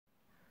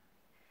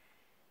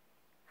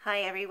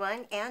Hi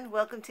everyone, and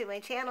welcome to my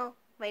channel.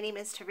 My name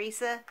is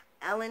Teresa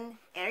Ellen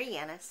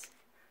Arianis,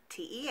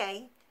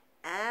 T.E.A,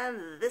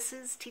 and this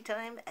is Tea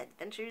Time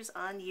Adventures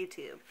on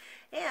YouTube.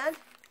 And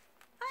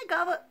I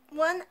got a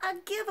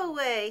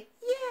giveaway!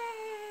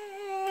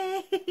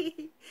 Yay!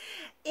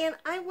 And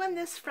I won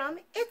this from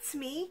It's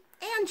Me,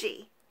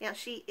 Angie. Now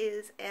she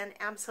is an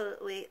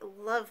absolutely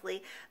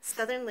lovely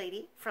Southern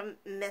lady from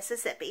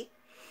Mississippi.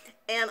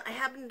 And I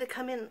happened to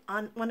come in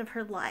on one of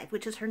her live,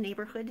 which is her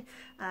neighborhood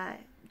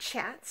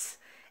chats,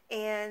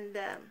 and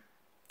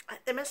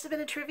there must have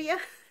been a trivia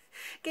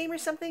game or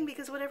something,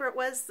 because whatever it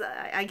was,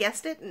 I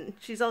guessed it, and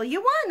she's all, "You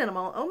won!" and I'm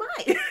all, "Oh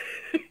my!"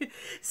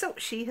 So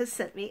she has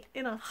sent me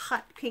in a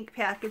hot pink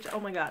package.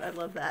 Oh my god, I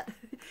love that.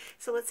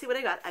 So let's see what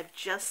I got. I've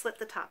just slit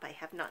the top. I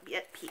have not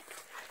yet peeked.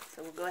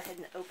 So we'll go ahead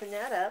and open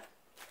that up.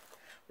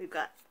 We've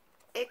got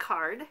a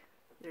card.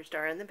 There's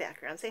Dara in the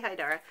background. Say hi,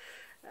 Dara.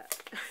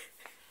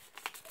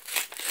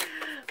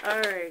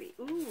 Alrighty.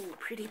 Ooh,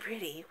 pretty,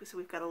 pretty. So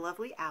we've got a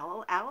lovely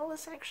owl. Owl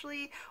is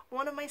actually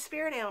one of my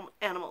spirit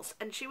animals,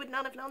 and she would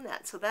not have known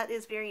that. So that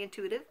is very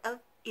intuitive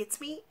of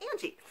It's Me,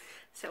 Angie.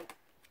 So,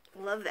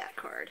 love that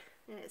card.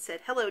 And it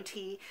said, "Hello,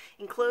 T.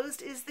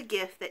 Enclosed is the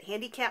gift that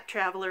Handicapped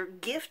Traveler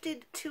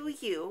gifted to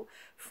you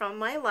from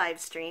my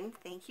live stream."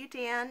 Thank you,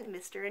 Dan,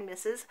 Mr. and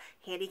Mrs.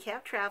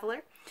 Handicapped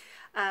Traveler.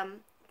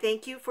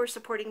 Thank you for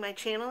supporting my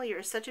channel.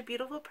 You're such a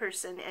beautiful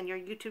person, and your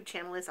YouTube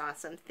channel is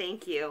awesome.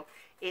 Thank you.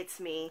 It's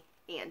me,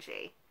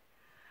 Angie.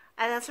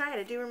 And that's right,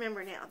 I do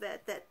remember now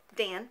that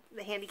Dan,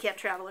 the Handicapped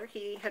Traveler,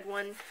 he had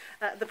won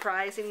the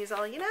prize, and he's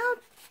all,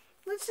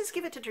 let's just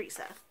give it to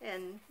Teresa.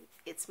 And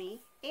It's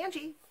Me,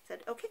 Angie,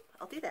 said, okay,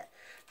 I'll do that.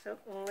 So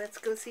let's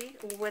go see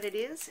what it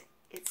is.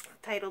 It's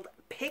titled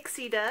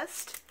Pixie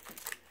Dust,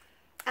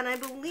 and I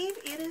believe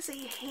it is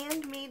a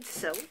handmade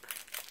soap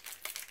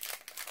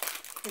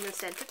in the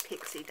scent of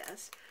pixie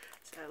dust.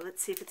 So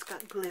let's see if it's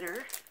got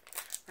glitter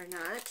or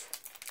not,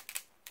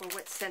 or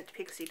what scent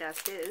pixie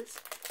dust is.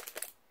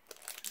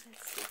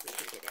 Let's see if we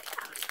can get it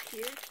out of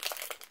here.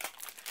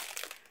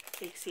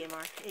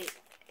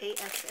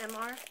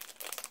 ASMR.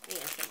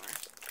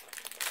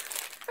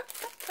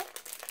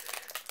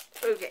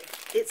 Okay,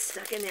 it's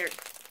stuck in there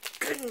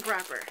good and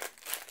proper.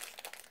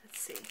 Let's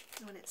see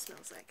what it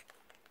smells like.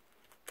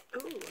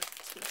 Ooh, it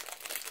smells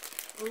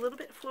a little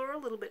bit floral,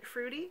 a little bit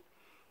fruity.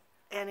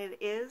 And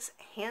it is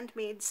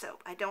handmade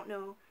soap. I don't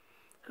know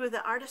who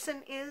the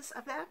artisan is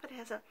of that, but it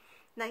has a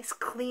nice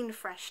clean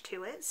fresh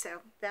to it,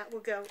 so that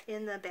will go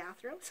in the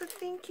bathroom. So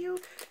thank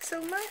you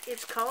so much.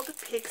 It's called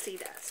Pixie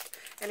Dust,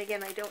 and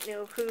again, I don't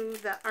know who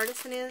the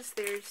artisan is.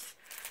 There's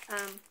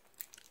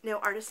no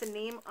artisan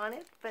name on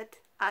it, but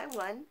I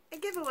won a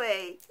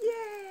giveaway.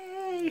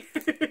 Yay!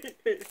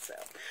 So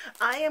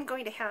I am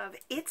going to have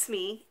It's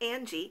Me,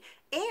 Angie,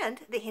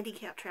 and the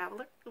Handicapped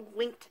Traveler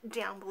linked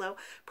down below.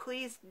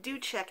 Please do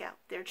check out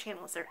their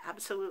channels. They're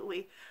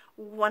absolutely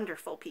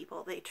wonderful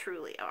people. They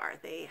truly are.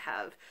 They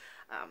have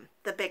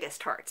the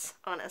biggest hearts,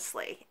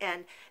 honestly.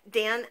 And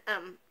Dan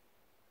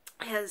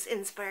has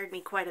inspired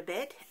me quite a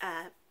bit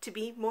to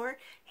be more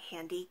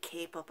handy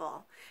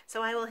capable.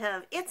 So I will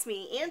have It's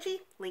Me,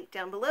 Angie, linked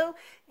down below,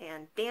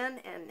 and Dan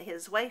and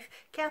his wife,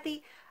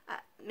 Kathy,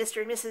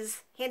 Mr. and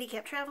Mrs.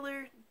 Handicapped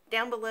Traveler,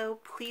 down below.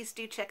 Please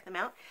do check them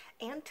out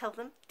and tell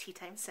them Tea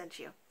Time sent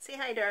you. Say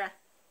hi, Dara.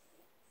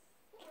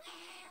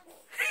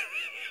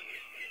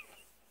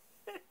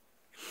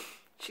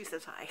 She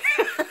says hi.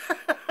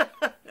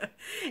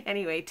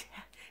 Anyway,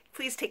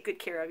 please take good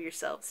care of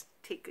yourselves.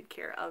 Take good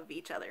care of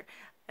each other.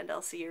 And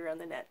I'll see you around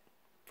the net.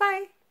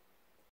 Bye.